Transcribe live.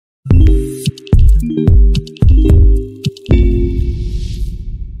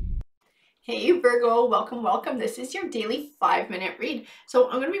morning, Virgo. Welcome, welcome. This is your daily 5-minute read. So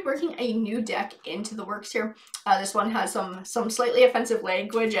I'm going to be working a new deck into the works here. This one has some slightly offensive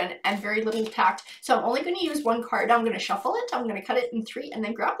language and very little tact. So I'm only going to use one card. I'm going to shuffle it. I'm going to cut it in 3 and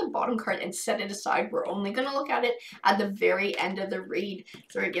then grab the bottom card and set it aside. We're only going to look at it at the very end of the read.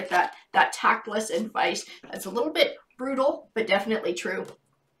 So I get that tactless advice. That's a little bit brutal, but definitely true.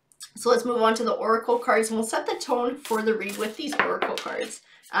 So let's move on to the oracle cards and we'll set the tone for the read with these oracle cards.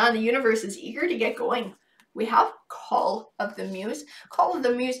 The universe is eager to get going. We have Call of the Muse. Call of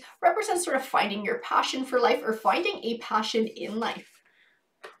the Muse represents sort of finding your passion for life or finding a passion in life.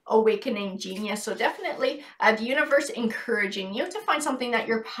 Awakening genius. So definitely the universe encouraging you to find something that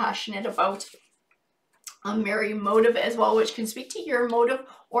you're passionate about. A merry motive as well, which can speak to your motive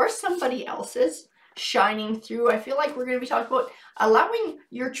or somebody else's. Shining through. I feel like we're going to be talking about allowing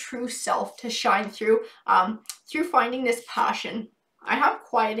your true self to shine through through finding this passion. I have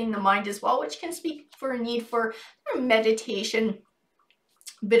quieting the mind as well, which can speak for a need for meditation,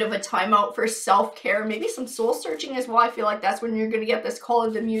 a bit of a timeout for self-care, maybe some soul searching as well. I feel like that's when you're going to get this Call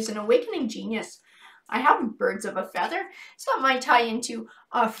of the Muse and awakening genius. I have birds of a feather, so that might tie into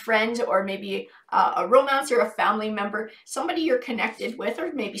a friend or maybe a romance or a family member, somebody you're connected with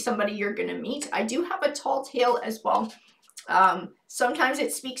or maybe somebody you're going to meet. I do have a tall tale as well. Sometimes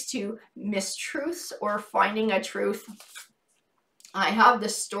it speaks to mistruths or finding a truth. I have the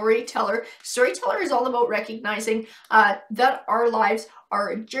storyteller. Storyteller is all about recognizing that our lives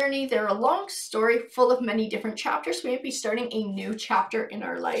are a journey. They're a long story full of many different chapters. We may be starting a new chapter in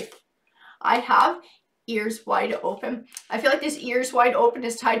our life. I have ears wide open. I feel like this ears wide open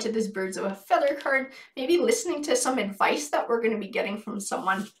is tied to this birds of a feather card, maybe listening to some advice that we're going to be getting from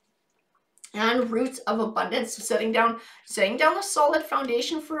someone. And roots of abundance, so setting down a solid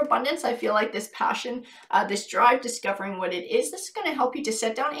foundation for abundance. I feel like this passion, this drive, discovering what it is, this is going to help you to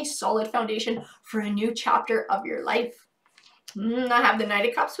set down a solid foundation for a new chapter of your life. I have the Knight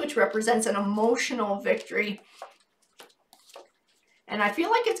of Cups, which represents an emotional victory. And I feel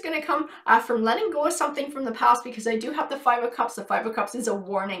like it's going to come from letting go of something from the past, because I do have the Five of Cups. The Five of Cups is a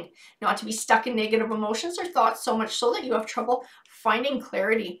warning not to be stuck in negative emotions or thoughts so much so that you have trouble finding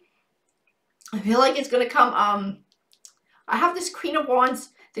clarity. I feel like it's going to come, I have this Queen of Wands.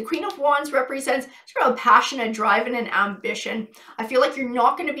 The Queen of Wands represents sort of a passion, a drive, and an ambition. I feel like you're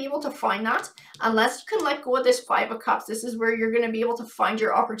not going to be able to find that unless you can let go of this Five of Cups. This is where you're going to be able to find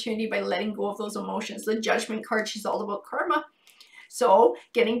your opportunity by letting go of those emotions. The Judgment card, she's all about karma. So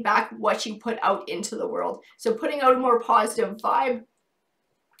getting back what you put out into the world. So putting out a more positive vibe,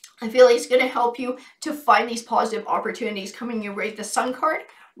 I feel like it's going to help you to find these positive opportunities coming your way. The Sun card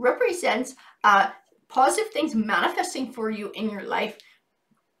represents positive things manifesting for you in your life.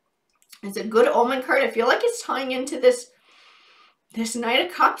 It's a good omen card. I feel like it's tying into this Knight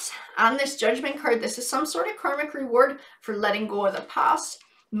of Cups and this Judgment card. This is some sort of karmic reward for letting go of the past,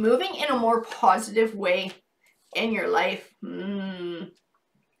 moving in a more positive way in your life.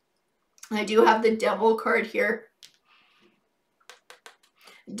 I do have the Devil card here.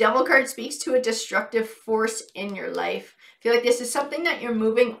 Devil card speaks to a destructive force in your life. I feel like this is something that you're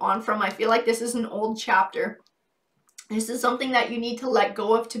moving on from. I feel like this is an old chapter. This is something that you need to let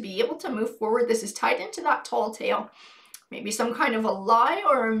go of to be able to move forward. This is tied into that tall tale. Maybe some kind of a lie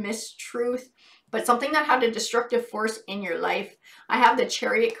or a mistruth, but something that had a destructive force in your life. I have the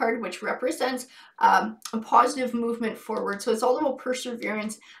Chariot card, which represents a positive movement forward. So it's all about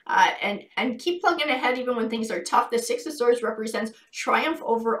perseverance and keep plugging ahead even when things are tough. The Six of Swords represents triumph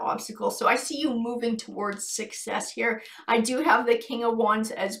over obstacles. So I see you moving towards success here. I do have the King of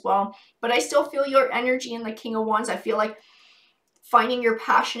Wands as well, but I still feel your energy in the King of Wands. I feel like finding your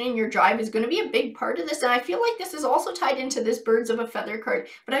passion and your drive is going to be a big part of this. And I feel like this is also tied into this Birds of a Feather card,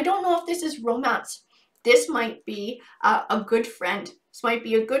 but I don't know if this is romance. This might be a good friend. This might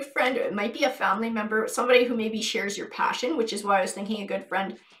be a good friend. It might be a family member, somebody who maybe shares your passion, which is why I was thinking a good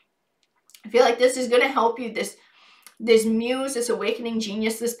friend. I feel like this is going to help you. This muse, this awakening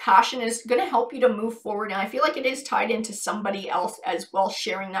genius, this passion is going to help you to move forward. And I feel like it is tied into somebody else as well,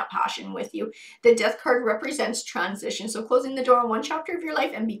 sharing that passion with you. The Death card represents transition. So closing the door on one chapter of your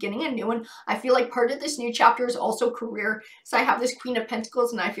life and beginning a new one. I feel like part of this new chapter is also career. So I have this Queen of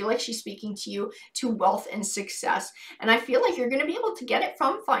Pentacles and I feel like she's speaking to you to wealth and success. And I feel like you're going to be able to get it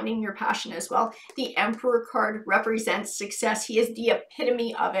from finding your passion as well. The Emperor card represents success. He is the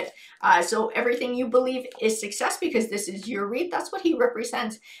epitome of it. So everything you believe is success because this is your read. That's what he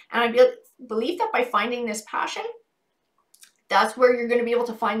represents. And I believe that by finding this passion, That's where you're going to be able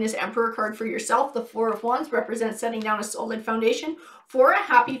to find this Emperor card for yourself. The Four of Wands represents setting down a solid foundation for a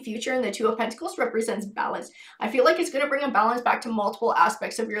happy future, and the Two of Pentacles represents balance. I feel like it's going to bring a balance back to multiple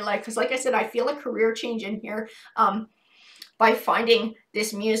aspects of your life, because like I said, I feel a career change in here by finding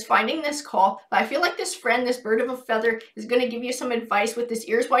this muse, finding this call. But I feel like this friend, this bird of a feather, is going to give you some advice with this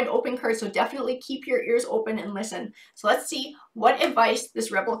ears wide open card, so definitely keep your ears open and listen. So let's see what advice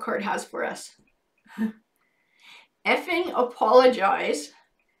this Rebel card has for us. Effing apologize.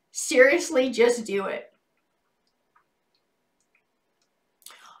 Seriously, just do it.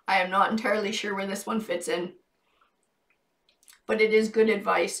 I am not entirely sure where this one fits in, but it is good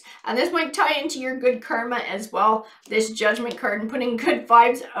advice. And this might tie into your good karma as well. This Judgment card and putting good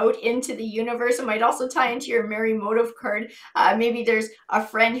vibes out into the universe. It might also tie into your Merry Motive card. Maybe there's a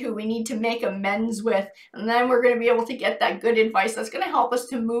friend who we need to make amends with, and then we're going to be able to get that good advice that's going to help us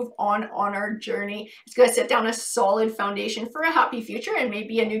to move on our journey. It's going to set down a solid foundation for a happy future and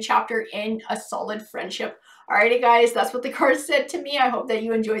maybe a new chapter in a solid friendship. Alrighty guys, that's what the card said to me. I hope that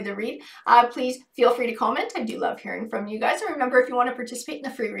you enjoyed the read. Please feel free to comment. I do love hearing from you guys. And remember, if you want to participate in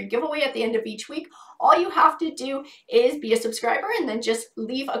the free read giveaway at the end of each week, all you have to do is be a subscriber and then just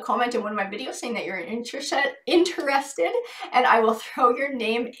leave a comment in one of my videos saying that you're interested, and I will throw your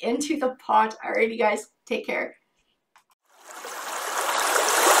name into the pot. Alrighty guys, take care.